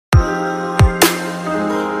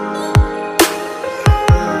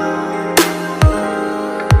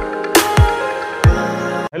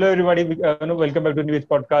everybody. Welcome back to News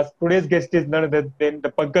Podcast. Today's guest is none other than the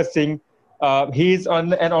Pankaj Singh. He is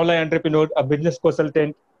an online entrepreneur, a business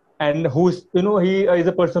consultant, and he is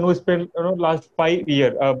a person who spent last 5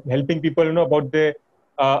 years helping people about the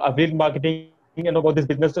affiliate marketing and about this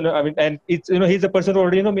business. And it's he's a person who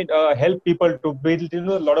already help people to build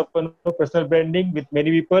a lot of personal branding with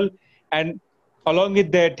many people. And along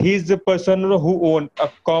with that, he's the person who owned a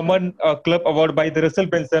common club award by the Russell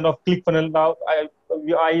Benson of ClickFunnels. Now,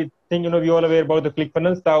 I think we all aware about the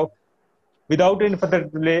ClickFunnels. Now, without any further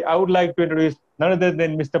delay, I would like to introduce none other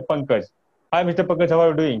than Mr. Pankaj. Hi, Mr. Pankaj. How are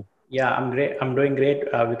you doing? Yeah, I'm great. I'm doing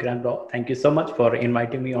great, Vikrant bro. Thank you so much for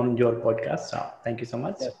inviting me on your podcast. Thank you so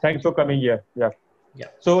much. Yeah, thanks for coming here. Yeah. Yeah.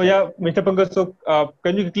 So, yeah, Mr. Pankaj. So,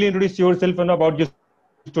 can you quickly introduce yourself and about your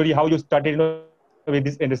story, how you started with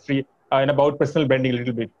this industry, and about personal branding a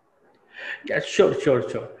little bit? Yeah, sure.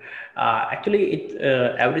 Actually,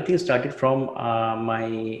 everything started from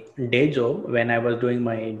my day job when I was doing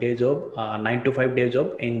my day job, 9 to 5 day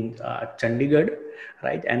job in Chandigarh,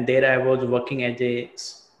 right? And there I was working as a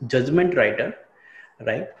judgment writer,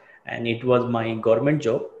 right? And it was my government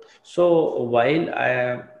job. So when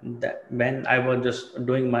I was just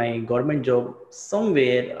doing my government job,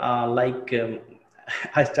 somewhere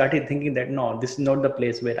I started thinking that no, this is not the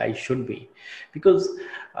place where I should be, because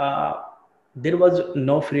uh, there was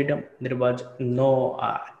no freedom, there was no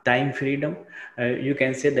time freedom. You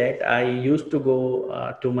can say that I used to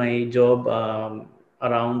go to my job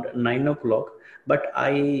around 9 o'clock, but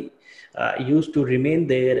I used to remain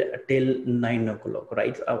there till 9 o'clock,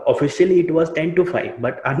 right? Officially it was 10 to 5,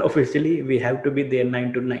 but unofficially we have to be there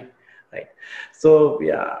 9 to 9, right? So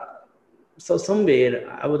yeah, so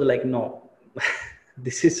somewhere I was like, no,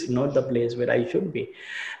 this is not the place where I should be.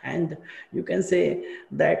 And you can say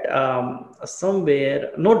that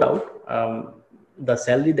somewhere, no doubt, the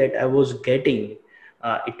salary that I was getting,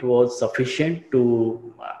 it was sufficient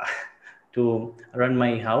to run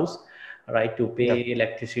my house, right, to Yeah. pay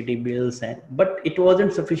electricity bills, and but it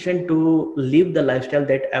wasn't sufficient to live the lifestyle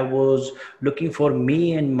that I was looking for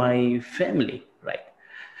me and my family, right?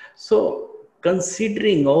 So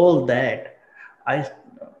considering all that, I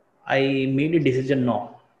I made a decision.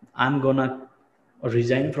 No, I'm gonna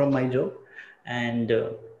resign from my job, and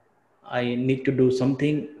I need to do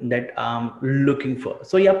something that I'm looking for.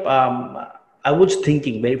 So yep, I was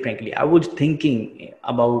thinking, very frankly, I was thinking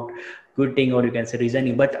about quitting, or you can say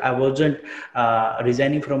resigning, but I wasn't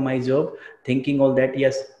resigning from my job, thinking all that.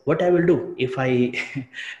 Yes, what I will do if I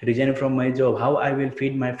resign from my job, how I will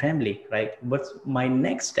feed my family, right? What's my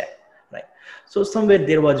next step, right? So somewhere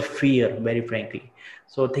there was fear, very frankly.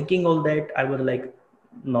 So thinking all that, I was like,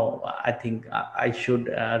 no, I think I should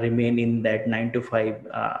remain in that 9 to 5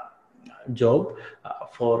 job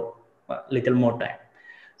for a little more time.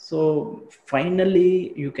 So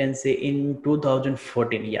finally, you can say in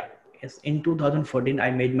 2014, yeah, yes, in 2014,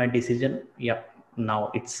 I made my decision. Yeah,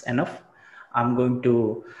 now it's enough. I'm going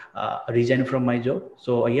to resign from my job.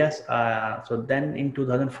 So yes, so then in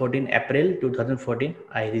 2014, April 2014,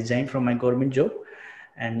 I resigned from my government job.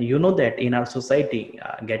 And you know that in our society,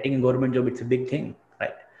 getting a government job, it's a big thing,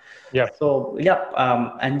 right? Yeah. So yeah,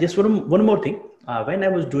 and just one more thing. When I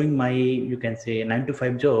was doing my, you can say, 9 to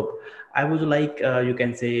 5 job, I was like, you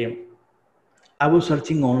can say, I was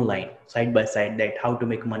searching online side by side that how to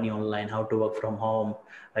make money online, how to work from home,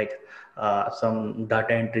 like some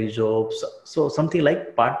data entry jobs. So something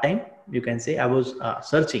like part time, you can say. I was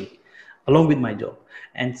searching along with my job,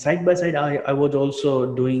 and side by side, I was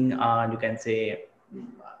also doing, you can say,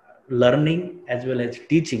 learning as well as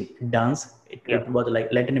teaching dance. It Yeah. was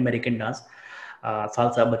like Latin American dance,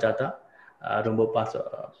 salsa, bachata, rumba,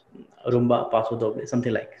 paso doble,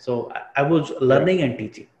 something like. So I was Yeah. learning and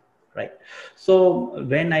teaching, right? So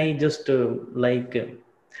when I just uh,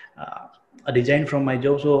 resigned from my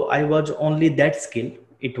job, so I was only that skill.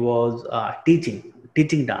 It was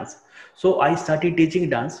teaching dance. So I started teaching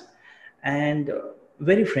dance, and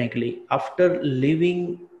very frankly, after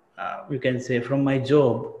leaving, you can say, from my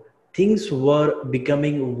job, things were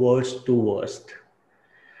becoming worse to worst.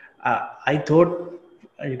 I thought,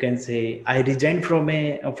 you can say, I resigned from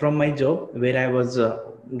my job where I was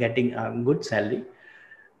getting a good salary,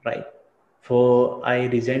 right? For I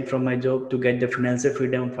resigned from my job to get the financial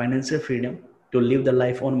freedom to live the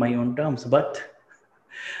life on my own terms. But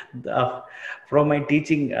the, from my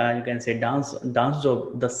teaching, you can say, dance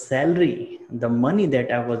job, the salary, the money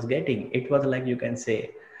that I was getting, it was like, you can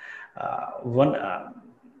say, one.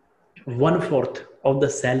 1/4 of the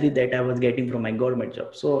salary that I was getting from my government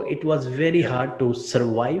job. So it was very Yeah. hard to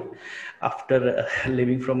survive after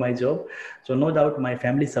leaving from my job. So no doubt my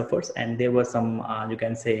family suffers, and there were some, you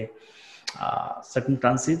can say,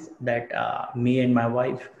 circumstances that me and my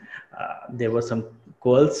wife, there were some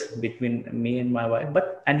quarrels between me and my wife,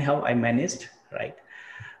 but anyhow I managed, right?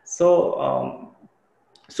 So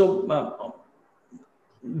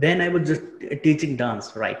when I was just teaching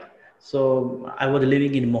dance, right? So I was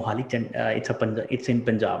living in Mohali, it's in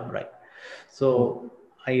Punjab, right? So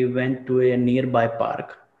I went to a nearby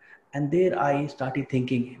park, and there I started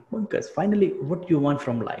thinking, Pankaj, finally, what you want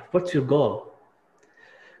from life? What's your goal?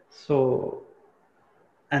 So,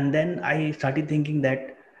 and then I started thinking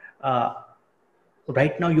that uh,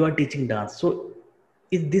 right now you are teaching dance. So,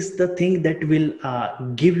 is this the thing that will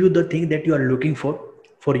give you the thing that you are looking for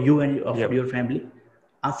you and for Yep. your family?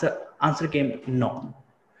 Answer came no.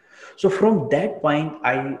 So from that point,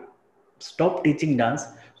 I stopped teaching dance.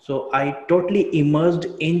 So I totally immersed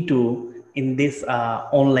into in this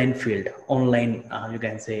online field, online you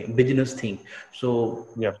can say business thing. So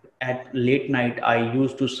Yep. at late night, I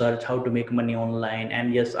used to search how to make money online,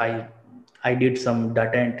 and yes, I did some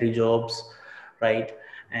data entry jobs, right,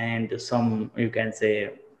 and some you can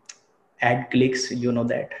say ad clicks, you know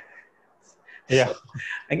that. Yeah. So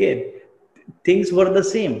again, things were the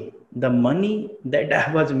same. The money that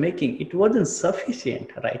I was making, it wasn't sufficient,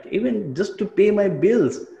 right? Even just to pay my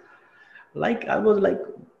bills. Like I was like,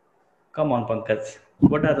 come on, Pankaj,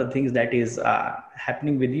 what are the things that is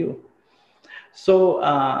happening with you? So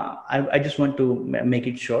I just want to make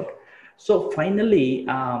it short. So finally,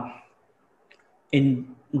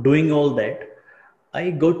 in doing all that,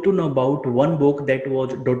 I got to know about one book that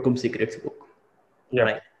was .com Secrets book, Yep.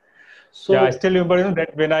 right? Yeah, I So still remember,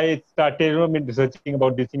 that when I started, researching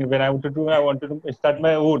about this thing, when I wanted to start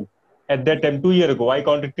my own. At that time, 2 years ago, I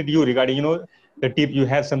contacted you regarding, the tip. You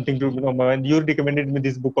have something to, and you recommended me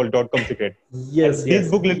this book called .com Secret, yes, and this yes.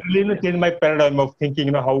 book literally, changed my paradigm of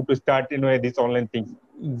thinking, how to start, these online things.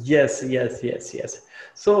 Yes, yes, yes, yes.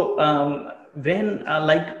 So when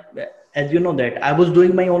like as you know that I was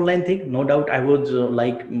doing my online thing, no doubt I was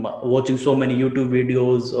watching so many YouTube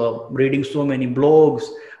videos, reading so many blogs,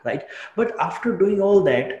 right? But after doing all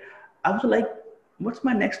that, I was like, what's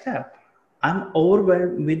my next step? I'm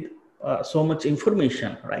overwhelmed with so much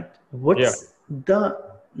information, right? Yeah. What's the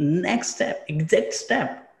next step, exact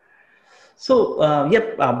step? So,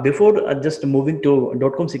 yep, before just moving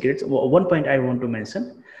to .com secrets, one point I want to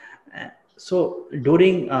mention. So,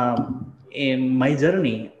 during in my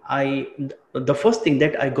journey, the first thing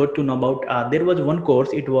that I got to know about, there was one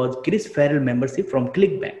course, it was Chris Farrell membership from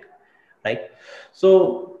ClickBank, right?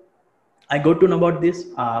 So, I got to know about this,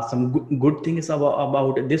 some good things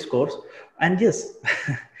about this course. And yes,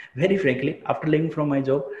 very frankly, after leaving from my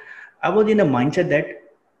job, I was in a mindset that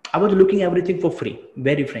I was looking everything for free,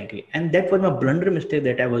 very frankly. And that was my blunder mistake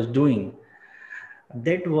that I was doing.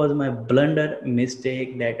 That was my blunder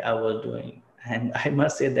mistake that I was doing. And I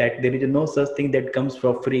must say that there is no such thing that comes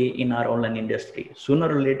for free in our online industry. Sooner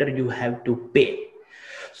or later, you have to pay.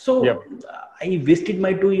 So Yep. I wasted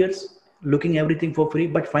my 2 years looking everything for free.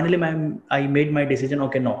 But finally, I made my decision.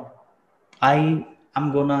 Okay, no, I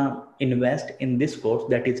am gonna invest in this course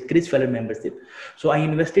that is Chris Feller membership. So I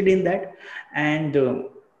invested in that, and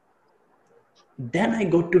then I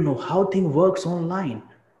got to know how thing works online.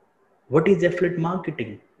 What is affiliate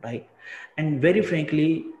marketing, right? And very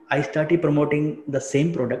frankly, I started promoting the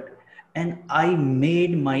same product, and I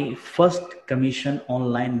made my first commission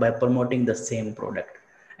online by promoting the same product,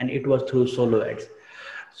 and it was through solo ads.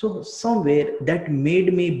 So somewhere that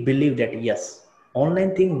made me believe that yes,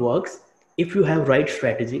 online thing works if you have right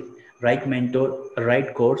strategy, right mentor,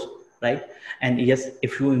 right course, right? And yes,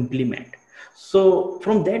 if you implement. So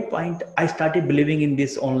from that point, I started believing in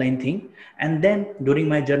this online thing. And then during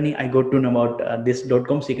my journey, I got to know about this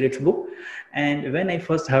 .com secrets book. And when I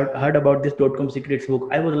first heard about this .com secrets book,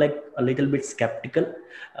 I was like a little bit skeptical,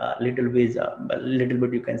 little bit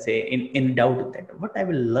you can say in doubt that what I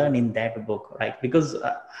will learn in that book, right? Because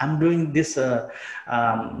I'm doing this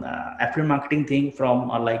affiliate marketing thing from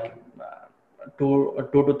 2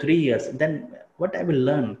 to 3 years. Then what I will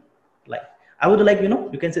learn, like I would like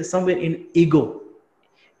you can say somewhere in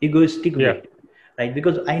egoistic Yeah. way, right?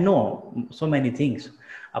 Because I know so many things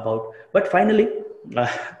about, but finally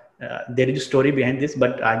there is a story behind this,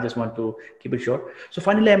 but I just want to keep it short. So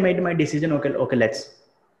finally I made my decision. Okay, okay, let's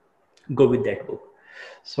go with that book.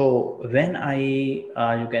 So when I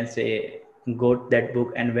you can say got that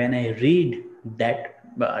book, and when I read that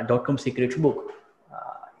 .com secrets book,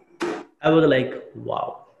 I was like,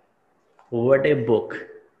 wow, what a book.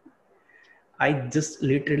 I just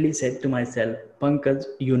literally said to myself, Pankaj,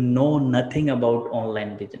 you know nothing about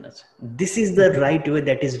online business. This is the right way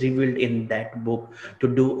that is revealed in that book to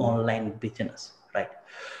do online business, right?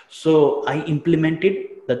 So I implemented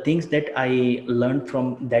the things that I learned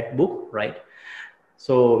from that book, right?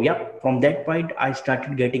 So yeah, from that point I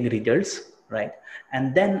started getting results, right?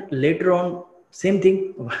 And then later on, same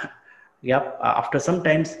thing. Yeah, after some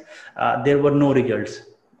times there were no results.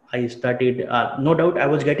 I started, no doubt I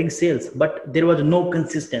was getting sales, but there was no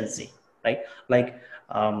consistency, right? Like,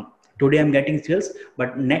 today I'm getting sales,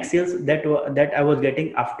 but next sales that I was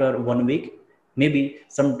getting after 1 week, maybe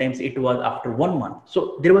sometimes it was after 1 month.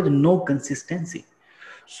 So there was no consistency.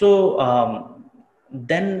 So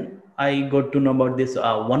then I got to know about this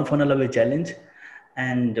one funnel away challenge,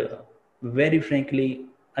 and very frankly,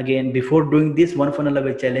 again, before doing this one funnel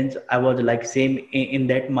away challenge, I was like same in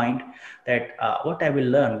that mind that what I will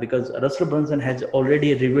learn, because Russell Brunson has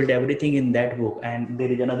already revealed everything in that book, and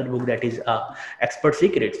there is another book that is Expert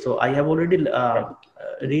Secrets. So I have already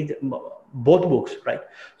read both books, right?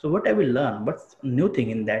 So what I will learn, what's new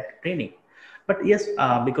thing in that training? But yes,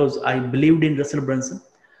 because I believed in Russell Brunson,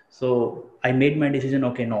 so I made my decision.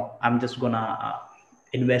 Okay, no, I'm just gonna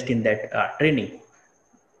invest in that training.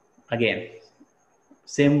 Again,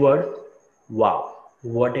 same word. Wow,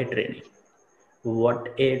 what a training!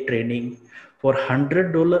 What a training for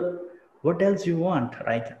 $100. What else you want,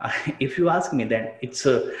 right? If you ask me, then it's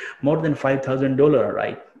more than $5,000,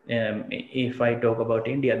 right? If I talk about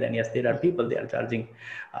India, then yes, there are people they are charging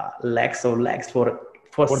lakhs or lakhs for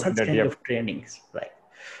such 400, kind yeah. of trainings, right?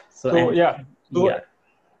 So So and yeah, so yeah,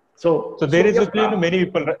 so so there is yep. actually many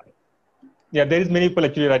people. Yeah, there is many people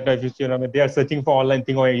actually right now. If you see, I mean, they are searching for online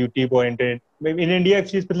thing on YouTube or internet. Maybe in India,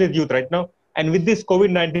 actually, especially youth right now. And with this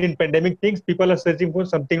COVID-19 pandemic things, people are searching for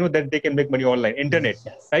something that they can make money online, internet,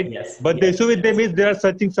 Yes, right? yes, But the yes, issue with them yes, is they are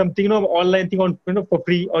searching something online thing on for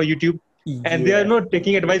free or YouTube, and they are yes, not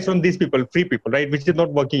taking advice from these people, free people, right? Which is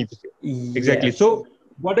not working. If you see. Exactly. yes. So,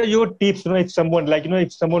 what are your tips? If someone like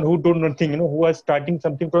if someone who don't know nothing, who are starting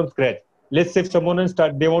something from scratch. Let's say if someone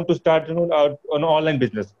they want to start an online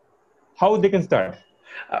business, how they can start?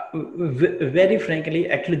 Very frankly,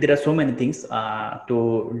 actually, there are so many things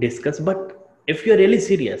to discuss. But if you're really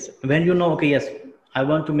serious, when you know, okay, yes, I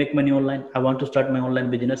want to make money online, I want to start my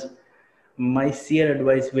online business, my sheer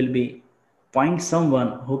advice will be find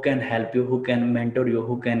someone who can help you, who can mentor you,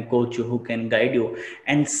 who can coach you, who can guide you,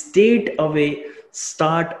 and straight away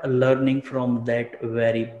start learning from that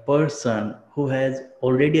very person who has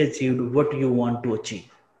already achieved what you want to achieve,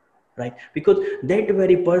 right? Because that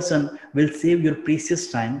very person will save your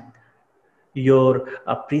precious time, your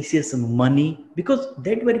precious money, because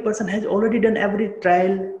that very person has already done every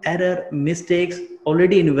trial, error, mistakes,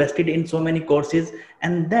 already invested in so many courses,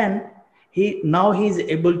 and then he is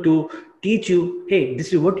able to teach you, hey,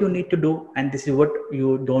 this is what you need to do and this is what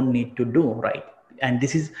you don't need to do, right? And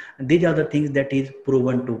these are the things that is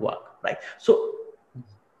proven to work, right? So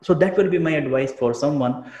that will be my advice for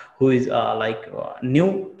someone who is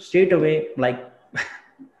new, straight away, like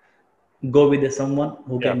go with someone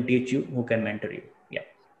who Yeah. can teach you, who can mentor you. Yeah.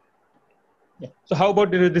 Yeah. So how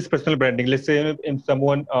about this personal branding? Let's say if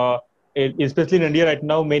someone, especially in India right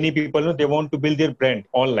now, many people they want to build their brand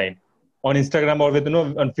online, on Instagram or with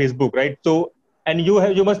on Facebook, right? So and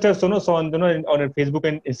you must have so on on Facebook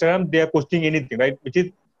and Instagram they are posting anything, right? Which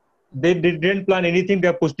is they didn't plan anything. They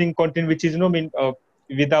are posting content which is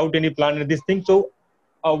without any plan in this thing. So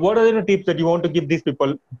what are the tips that you want to give these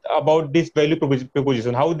people about this value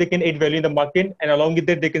proposition? How they can add value in the market, and along with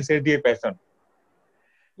that they can share their passion.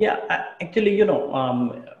 Yeah, actually,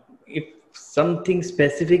 if something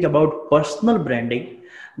specific about personal branding,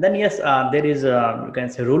 then yes, there is a, you can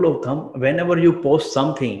say, rule of thumb. Whenever you post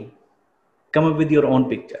something, come up with your own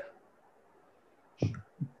picture.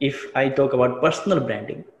 If I talk about personal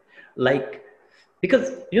branding, like,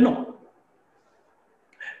 because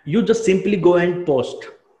you just simply go and post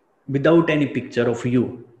without any picture of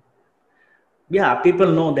you. Yeah, people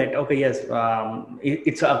know that, okay, yes,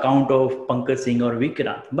 it's an account of Pankaj Singh or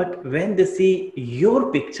Vikrant, but when they see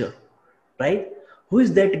your picture, right, who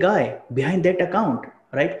is that guy behind that account,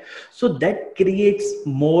 right? So that creates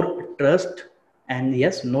more trust, and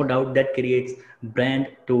yes, no doubt that creates brand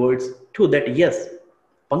towards to that. Yes,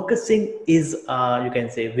 Pankaj Singh is, you can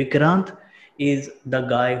say, Vikrant is the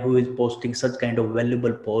guy who is posting such kind of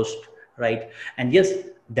valuable post, right? And yes,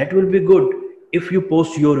 that will be good if you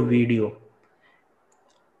post your video.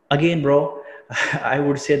 Again, bro, I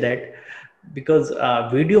would say that, because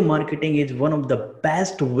video marketing is one of the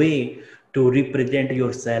best way to represent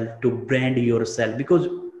yourself, to brand yourself, because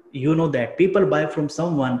you know that people buy from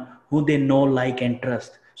someone who they know, like, and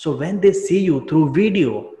trust. So when they see you through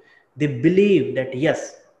video, they believe that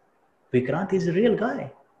yes, Vikrant is a real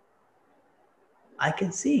guy. I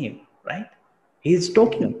can see him, right? He's Yeah.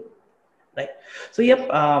 talking, right? So yep,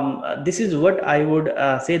 this is what I would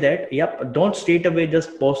say, that yep, don't straight away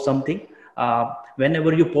just post something.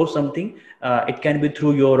 Whenever you post something, it can be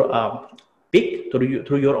through your pic,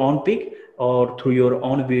 through your own pic, or through your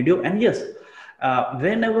own video. And yes,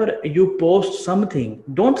 whenever you post something,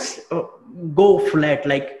 don't go flat.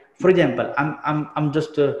 Like, for example, I'm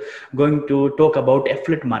just going to talk about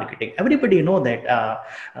affiliate marketing. Everybody know that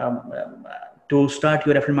to start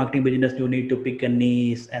your affiliate marketing business, you need to pick a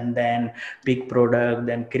niche, and then pick product,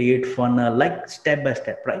 then create funnel, like step by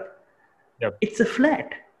step, right? Yep. It's a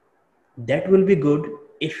flat. That will be good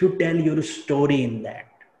if you tell your story in that,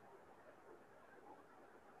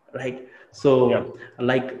 right? So Yep.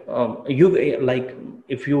 like you like,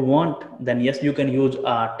 if you want, then yes, you can use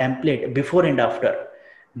a template before and after.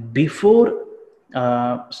 Before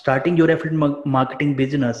starting your affiliate marketing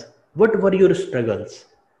business, what were your struggles,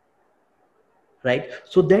 right?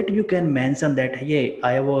 So that you can mention that, hey,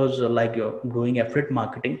 I was like doing affiliate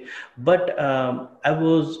marketing, but I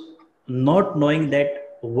was not knowing that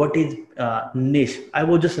what is niche. I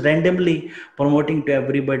was just randomly promoting to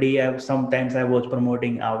everybody. Sometimes I was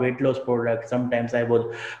promoting a weight loss product, sometimes I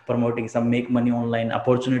was promoting some make money online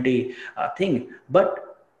opportunity thing. But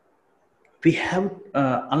we have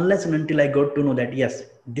unless and until I got to know that yes,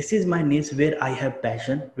 this is my niche, where I have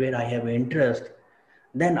passion, where I have interest,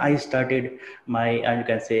 then I started my you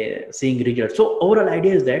can say seeing results. So overall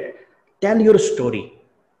idea is that tell your story,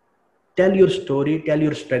 tell your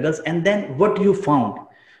struggles, and then what you found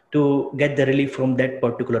to get the relief from that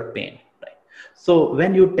particular pain, right? So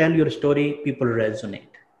when you tell your story, people resonate,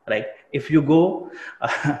 right? If you go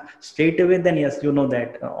straight away, then yes, you know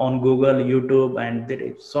that on Google, YouTube, and there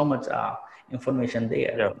is so much information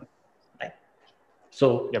there, Yep. right?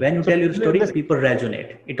 So Yep. when you So tell your story, let's people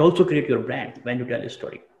resonate. It also create your brand when you tell your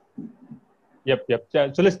story. Yep.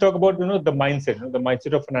 So let's talk about the mindset, the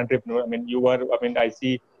mindset of an entrepreneur. I mean, I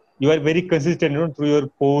see you are very consistent, through your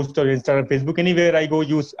post or Instagram, Facebook, anywhere I go.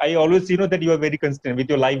 I always that you are very consistent with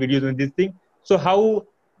your live videos and this thing. So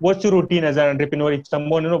what's your routine as an entrepreneur? If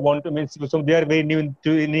someone want to, so they are very new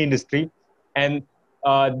into any industry, and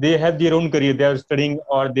they have their own career, they are studying,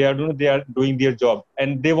 or they are they are doing their job,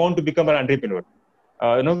 and they want to become an entrepreneur,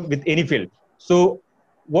 with any field. So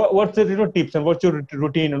what's the tips, and what's your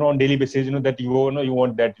routine on daily basis, that you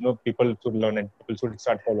want that people should learn and people should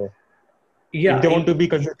start follow if Yeah, they want to be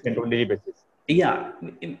consistent on daily basis? yeah.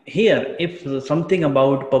 Here, if something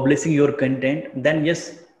about publishing your content, then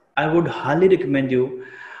yes, I would highly recommend you,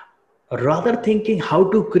 rather thinking how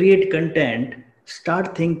to create content,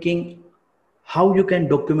 start thinking how you can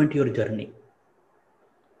document your journey.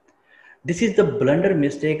 This is the blunder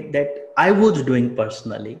mistake that I was doing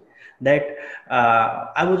personally, that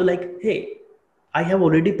I was like, hey, I have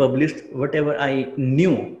already published whatever I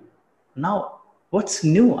knew. Now what's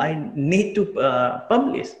new I need to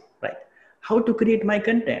publish, right? How to create my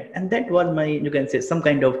content. And that was my, you can say, some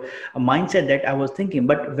kind of a mindset that I was thinking.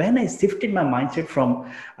 But when I shifted my mindset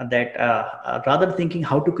from that rather thinking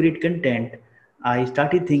how to create content, I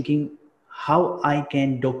started thinking how I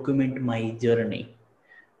can document my journey.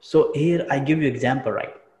 So here I give you example,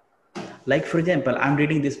 right? Like for example, I'm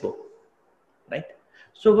reading this book, right?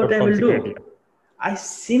 So what I Dot com will security. do, I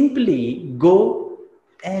simply go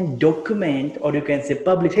and document, or you can say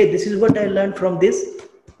publish. Hey, this is what I learned from this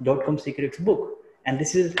 .com secrets book, and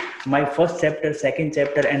this is my first chapter, second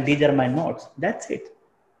chapter, and these are my notes. That's it,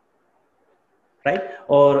 right?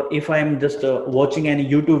 Or if I'm just watching any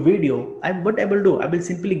YouTube video, what I will do, I will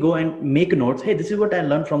simply go and make notes. Hey, this is what I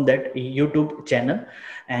learned from that YouTube channel,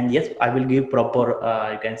 and yes, I will give proper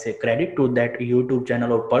you can say credit to that YouTube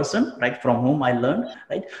channel or person, right, from whom I learned,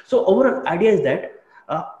 right? So overall idea is that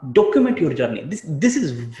document your journey. This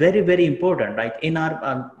is very very important, right? In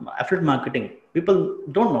our affiliate marketing, people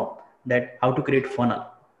don't know that how to create funnel,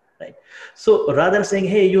 right? So rather saying,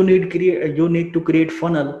 hey, you need to create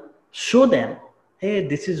funnel, show them, hey,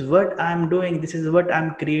 this is what I'm doing, this is what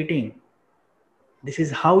I'm creating, this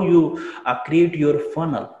is how you create your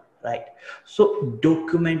funnel, right? So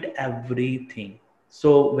document everything.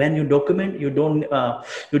 So when you document, you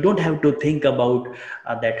don't have to think about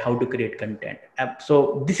that how to create content.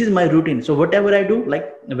 So this is my routine. So whatever I do,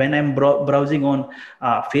 like when I'm browsing on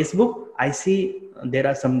Facebook, I see there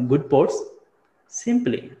are some good posts.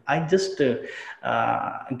 Simply I just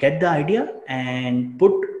get the idea and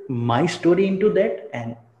put my story into that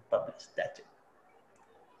and publish. That's it.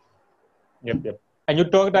 Yep. And you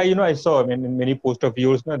talked, I saw, in many posts of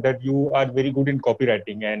yours, that you are very good in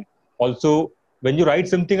copywriting, and also when you write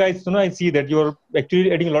something, I see that you're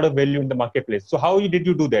actually adding a lot of value in the marketplace. So how did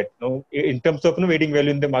you do that? In terms of adding value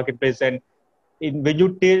in the marketplace, and when you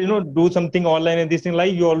do something online and this thing,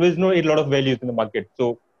 like you always know a lot of values in the market.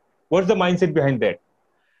 So what's the mindset behind that?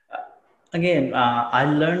 Again, I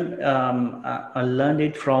learned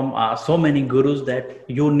it from so many gurus that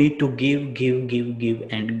you need to give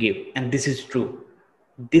and give, and this is true.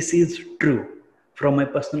 This is true. From my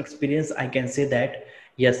personal experience, I can say that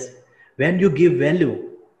yes, when you give value,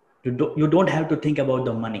 you don't have to think about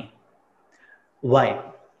the money. Why?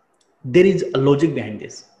 There is a logic behind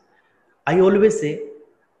this. I always say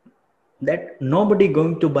that nobody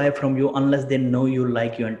going to buy from you unless they know you,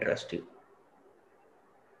 like you, and trust you,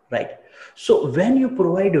 right? So when you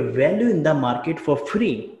provide value in the market for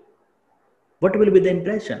free, what will be the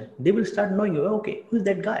impression? They will start knowing you. Okay, who's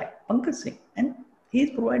that guy, Pankaj Singh, and he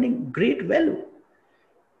is providing great value.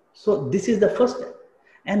 So this is the first step.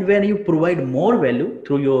 And when you provide more value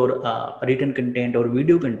through your written content or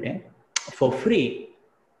video content for free,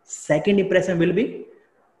 second impression will be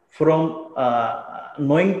from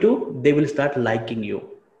knowing to they will start liking you.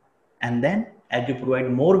 And then as you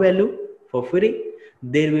provide more value for free,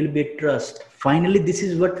 there will be trust. Finally, this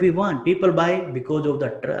is what we want. People buy because of the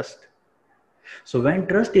trust. So when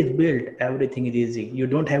trust is built, everything is easy. You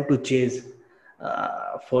don't have to chase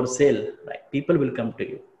for sale, right? People will come to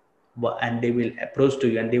you and they will approach to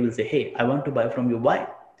you and they will say, hey, I want to buy from you. Why?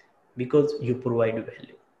 Because you provide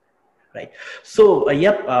value, right? So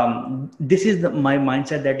this is my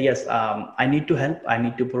mindset, that yes, I need to help, I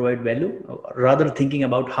need to provide value. Rather thinking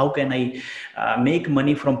about how can I make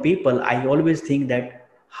money from people, I always think that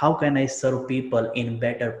how can I serve people in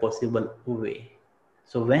better possible way.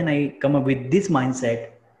 So when I come up with this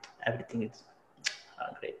mindset, everything is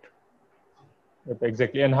great. Yep,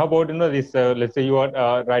 exactly. And how about this? Let's say you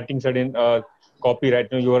are writing certain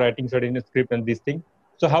copyright. You are writing certain script and this thing.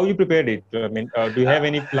 So how you prepared it? I mean, do you have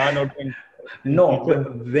any plan out in No, future?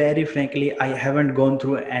 very frankly, I haven't gone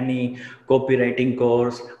through any copywriting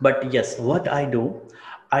course. But yes, what I do,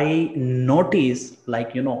 I notice,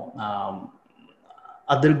 like,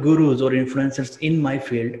 other gurus or influencers in my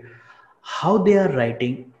field, how they are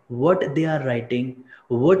writing, what they are writing,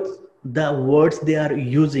 what the words they are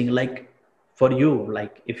using. Like for you,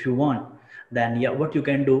 like if you want, then yeah, what you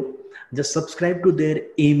can do, just subscribe to their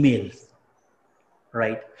emails,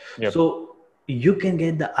 right? Yep. So you can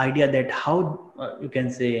get the idea that how you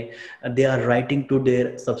can say they are writing to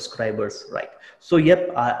their subscribers, right? So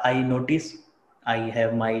yep, I notice, I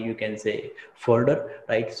have my, you can say, folder,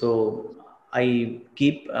 right? So I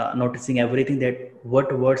keep noticing everything, that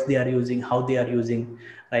what words they are using, how they are using,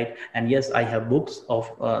 right? And yes, I have books of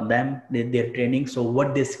them, their training. So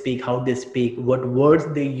what they speak, how they speak, what words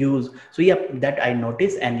they use. So yep, that I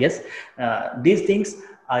notice. And yes, these things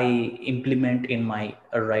I implement in my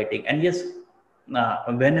writing. And yes,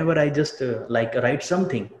 whenever I just like write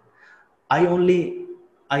something, I only,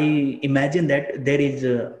 I imagine that there is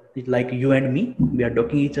like you and me, we are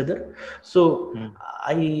talking each other. So Mm.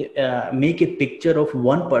 I make a picture of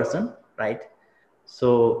one person, right?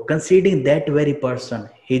 So considering that very person,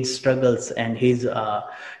 his struggles and his,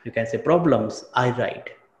 you can say, problems, I write.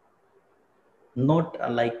 Not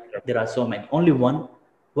like Yep. there are so many, only one,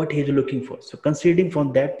 what he is looking for. So considering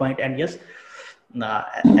from that point, and yes,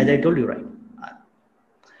 as I told you, right,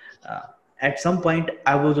 uh, at some point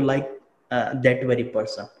I was like that very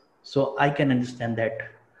person. So I can understand that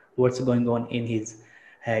what's going on in his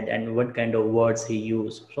head and what kind of words he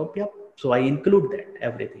used. So yeah, so I include that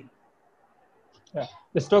everything. Yeah.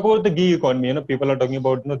 Let's talk about the gig economy. People are talking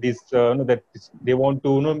about this. That they want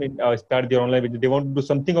to start their online business. They want to do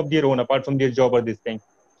something of their own apart from their job or this thing.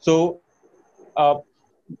 So,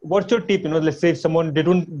 what's your tip? Let's say if someone they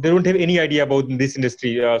don't have any idea about this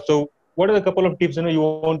industry. So, what are the couple of tips you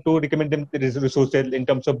want to recommend them resources in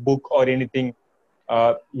terms of book or anything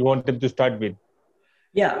you want them to start with?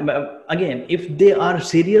 Yeah, but again, if they are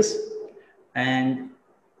serious and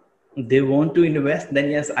they want to invest, then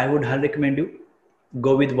yes, I would highly recommend you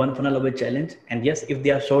go with One Funnel Away challenge. And yes, if they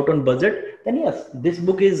are short on budget, then yes, this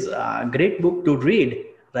book is a great book to read,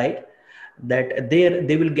 right? That there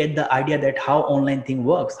they will get the idea that how online thing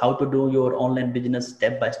works, how to do your online business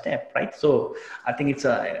step by step, right? So I think it's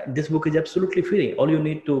this book is absolutely free. All you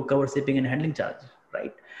need to cover shipping and handling charge,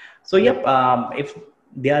 right? So Yep. yep, if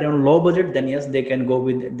they are on low budget, then yes, they can go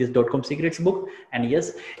with this .com secrets book. And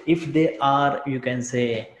yes, if they are, you can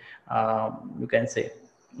say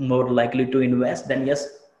more likely to invest, then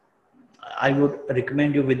yes, I would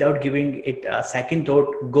recommend you, without giving it a second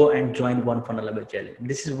thought, go and join One Funnel Away challenge.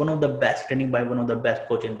 This is one of the best training by one of the best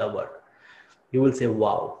coach in the world. You will say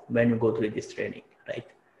wow when you go through this training, right?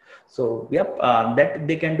 So yep, that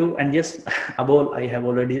they can do. And yes, above I have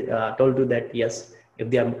already told you that yes, if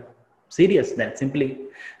they are serious, then simply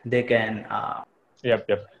they can Yep,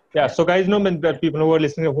 yep. Yeah. Yeah. So guys, know when the people who are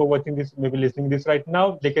listening, who are watching this, maybe listening this right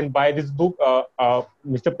now, they can buy this book.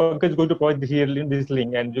 Mr. Pankaj is going to provide here in this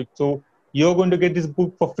link, and so you're going to get this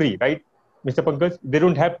book for free, right, Mr. Pankaj? They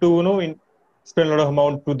don't have to, spend a lot of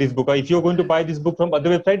amount to this book. If you're going to buy this book from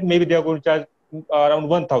other website, maybe they are going to charge around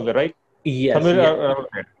 1,000, right? Yes. Somewhere Yeah. around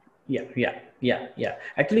that. Yeah. Yeah. Yeah. Yeah.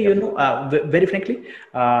 Actually, Yep. very frankly,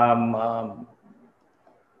 um, um,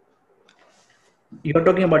 you're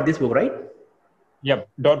talking about this book, right? Yep.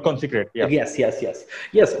 .com secret. Yep. Yes, yes, yes,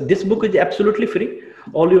 yes. This book is absolutely free.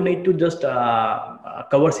 All you need to just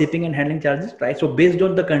cover shipping and handling charges, right? So based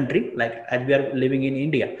on the country, like as we are living in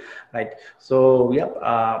India, right? So yeah,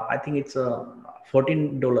 I think it's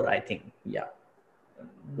 $14. I think, yeah,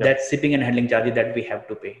 Yep. that's shipping and handling charges that we have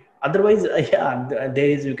to pay. Otherwise, yeah, there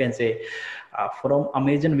is, you can say, from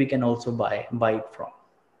Amazon we can also buy it from.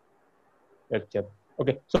 Yep. Yep.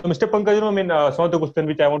 Okay. So, Mr. Pankaj, some of the questions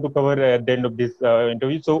which I want to cover at the end of this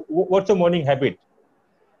interview. So, what's your morning habit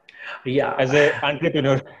as Yeah. a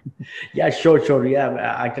entrepreneur? Yeah, sure, sure. Yeah,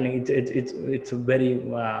 actually, it's a very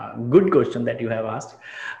good question that you have asked.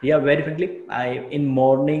 Yeah, very frankly, I in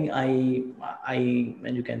morning I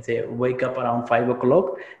you can say wake up around 5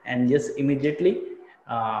 o'clock, and just immediately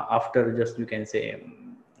after, just you can say,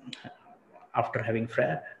 after having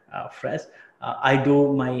fresh, I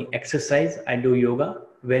do my exercise, I do yoga.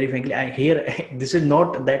 Very frankly, I here this is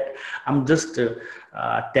not that I'm just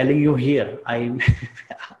telling you here. I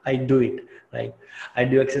I do it, right? I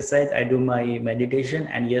do exercise, I do my meditation,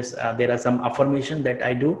 and yes, there are some affirmation that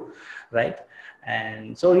I do, right?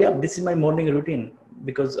 And so yeah, this is my morning routine,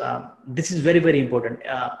 because this is very very important.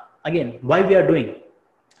 Again, why we are doing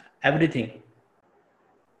everything.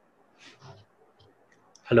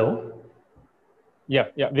 Hello. Yeah,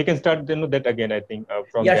 yeah. We can start that again. I think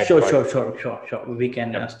from Yeah, that sure, part. sure, sure, sure, sure. We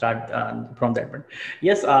can Yep. start from that one.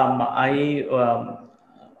 Yes, I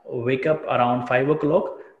wake up around 5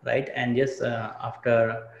 o'clock, right? And yes,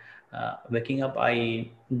 after waking up, I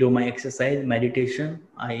do my exercise, meditation.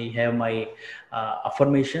 I have my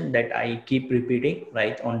affirmation that I keep repeating,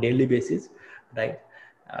 right, on daily basis, right?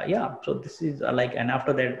 Yeah. So this is like, and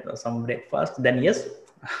after that, some breakfast. Then yes,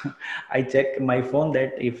 I check my phone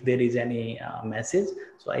that if there is any message,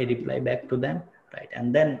 so I reply back to them, right?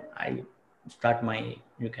 And then I start my,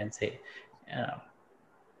 you can say, uh,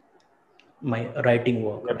 my writing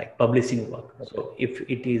work, Yep. like publishing work. Okay. So if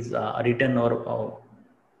it is written or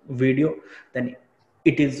video, then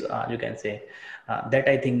it is, you can say, that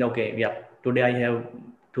I think, okay, yeah, today I have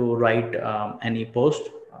to write any post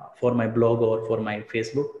for my blog or for my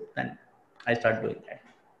Facebook, then I start doing that.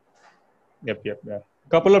 Yep. Yep. Yeah.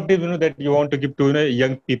 Couple of tips, that you want to give to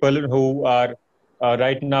young people who are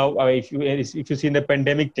right now. If you see in the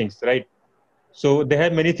pandemic things, right? So they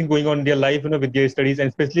have many things going on in their life, with their studies, and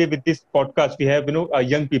especially with this podcast, we have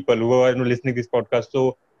young people who are listening to this podcast.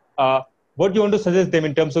 So, what do you want to suggest them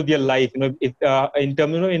in terms of their life? If in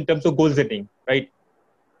terms of goal setting, right?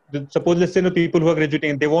 Suppose let's say people who are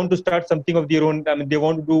graduating, they want to start something of their own. I mean, they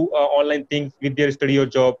want to do online things with their study or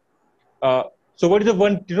job. Uh, so, what is the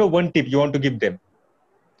one tip you want to give them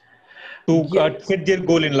to Yes. set their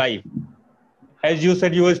goal in life? As you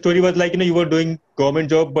said, your story was like you were doing government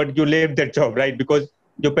job, but you left that job, right? Because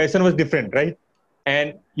your passion was different, right?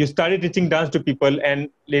 And you started teaching dance to people, and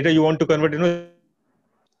later you want to convert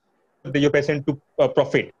your passion to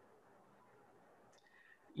profit.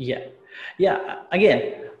 Yeah. Yeah. Again,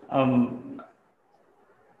 um,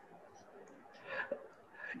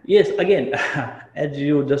 yes. Again, as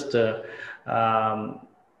you just um,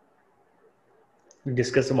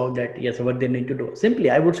 discuss about that, yes, what they need to do. Simply,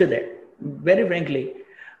 I would say that very frankly,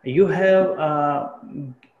 you have uh,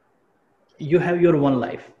 you have your one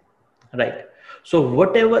life, right? So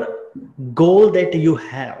whatever goal that you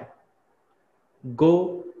have,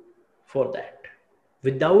 go for that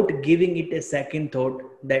without giving it a second thought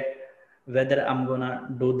that whether I'm gonna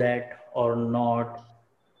do that or not.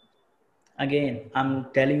 Again, I'm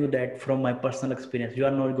telling you that from my personal experience, you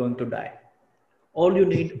are not going to die. All you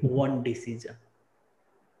need one decision.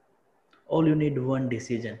 All you need one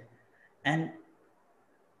decision. And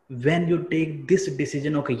when you take this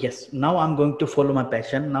decision, okay, yes, now I'm going to follow my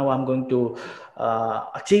passion. Now I'm going to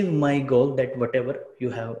achieve my goal, that whatever you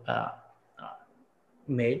have uh,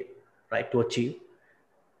 made, right, to achieve,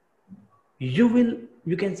 you will,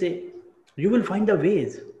 you can say, you will find the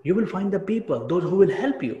ways, you will find the people, those who will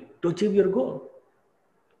help you to achieve your goal,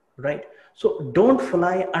 right? So don't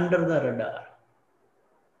fly under the radar,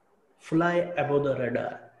 fly above the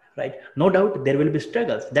radar, right? No doubt there will be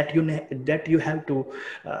struggles that you have to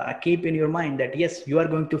keep in your mind, that yes, you are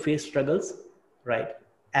going to face struggles, right?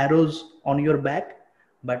 Arrows on your back,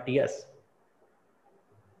 but yes,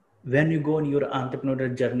 when you go on your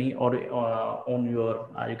entrepreneurial journey, or on your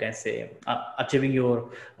you can say achieving your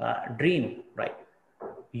dream, right?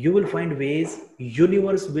 You will find ways,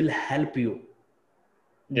 universe will help you.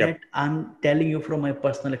 Yep. That I'm telling you from my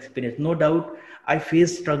personal experience. No doubt, I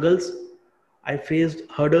faced struggles, I faced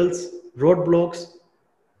hurdles, roadblocks.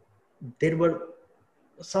 There were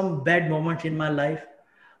some bad moments in my life,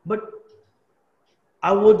 but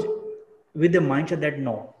I was with the mindset that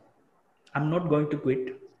no, I'm not going to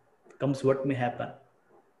quit. Comes what may happen,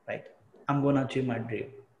 right? I'm going to achieve my dream.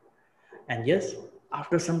 And yes,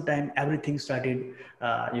 after some time, everything started,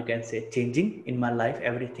 you can say, changing in my life.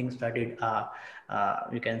 Everything started,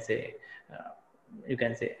 you can say, uh, you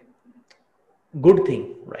can say, good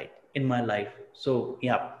thing, right, in my life. So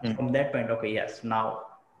yeah, Mm. from that point, okay, yes, now.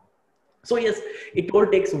 So yes, it all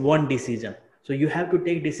takes one decision. So you have to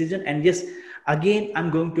take decision. And yes, again, I'm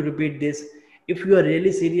going to repeat this. If you are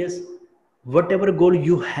really serious, whatever goal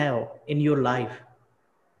you have in your life,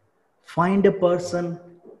 find a person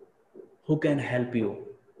who can help you,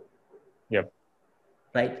 Yep.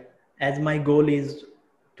 right? As my goal is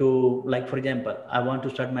to, like for example, I want to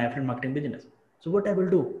start my affiliate marketing business. So what I will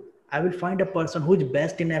do, I will find a person who is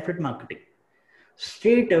best in affiliate marketing.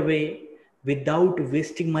 Straight away, without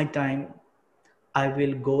wasting my time, I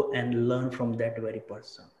will go and learn from that very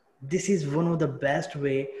person. This is one of the best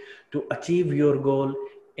way to achieve your goal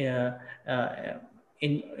uh, uh,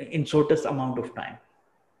 in shortest amount of time.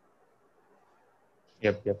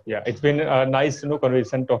 Yep. Yep. Yeah. It's been a nice,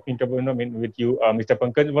 conversation talking to, with you, Mr.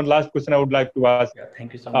 Pankaj. One last question I would like to ask. Yeah,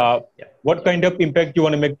 thank you so Uh, much. Yeah. what kind of impact you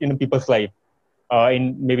want to make in people's life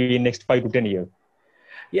in maybe in next 5 to 10 years?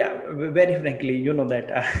 Yeah, very frankly, you know that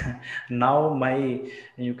now my,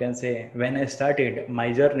 you can say, when I started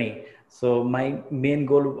my journey, so my main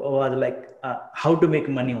goal was like how to make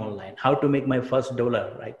money online, how to make my first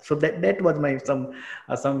dollar, right? So that was my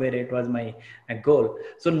somewhere it was my goal.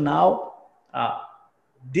 So now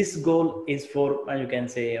this goal is for you can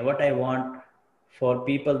say what I want for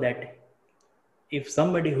people, that if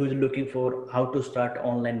somebody who is looking for how to start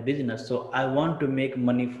online business, so I want to make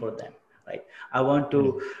money for them, right? I want to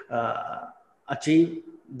Mm. uh, achieve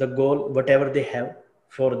the goal whatever they have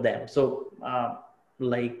for them. So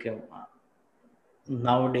like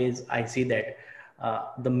nowadays I see that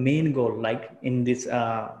the main goal, like in this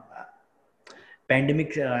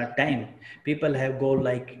pandemic time, people have goal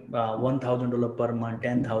like $1,000 per month,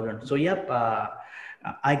 10,000. So yep,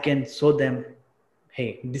 I can show them,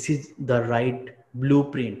 hey, this is the right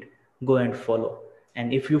blueprint, go and follow.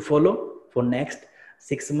 And if you follow for next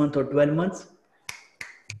 6 months or 12 months,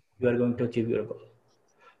 you are going to achieve your goal.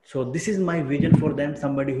 So this is my vision for them,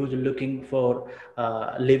 somebody who's looking for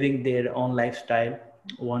living their own lifestyle,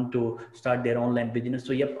 want to start their online business.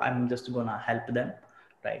 So yep, I'm just gonna help them,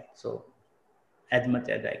 right? So as much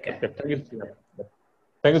as I can. Yep. Yep. Thank you. Yep.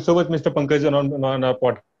 Thank you so much, Mr. Pankaj, on our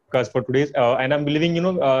podcast for today's. And I'm leaving,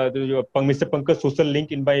 Mr. Pankaj social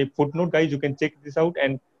link in my footnote, guys. You can check this out.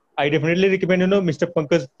 And I definitely recommend, Mr.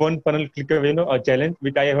 Pankaj one funnel click away, a challenge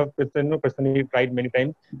which I have personally tried many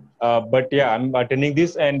times. But yeah, I'm attending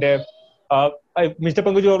this. And Mr.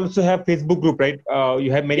 Pankaj, you also have Facebook group, right?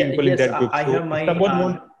 You have many Yeah, people in yes, that group. I So have if my someone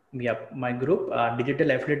wants, yeah, my group,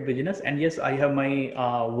 Digital Affiliate Business, and yes, I have my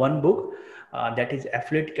one book that is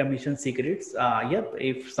Affiliate Commission Secrets. Yep,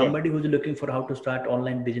 if yeah, somebody who's looking for how to start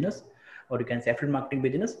online business, or you can say affiliate marketing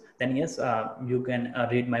business, then yes, you can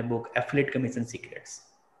read my book Affiliate Commission Secrets.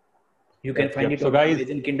 You yeah, can yeah. find it So on guys,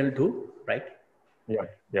 Amazon Kindle too, right? yeah,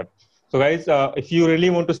 yeah. So guys, if you really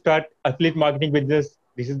want to start affiliate marketing business,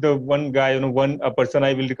 this is the one guy, one person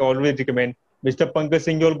I will always recommend, Mr. Pankaj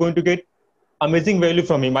Singh. You're going to get amazing value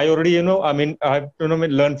from him. I already, I mean, I've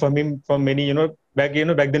learned from him from many, back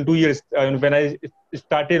then 2 years when I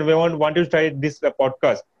started, when I wanted to try this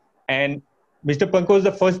podcast, and Mr. Pankaj was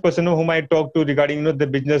the first person whom I talked to regarding, the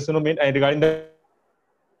business, regarding the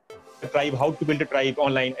tribe, how to build a tribe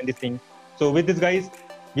online and this thing. So with this, guys,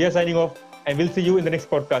 we are signing off, and we'll see you in the next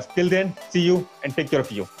podcast. Till then, see you and take care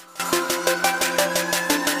of you.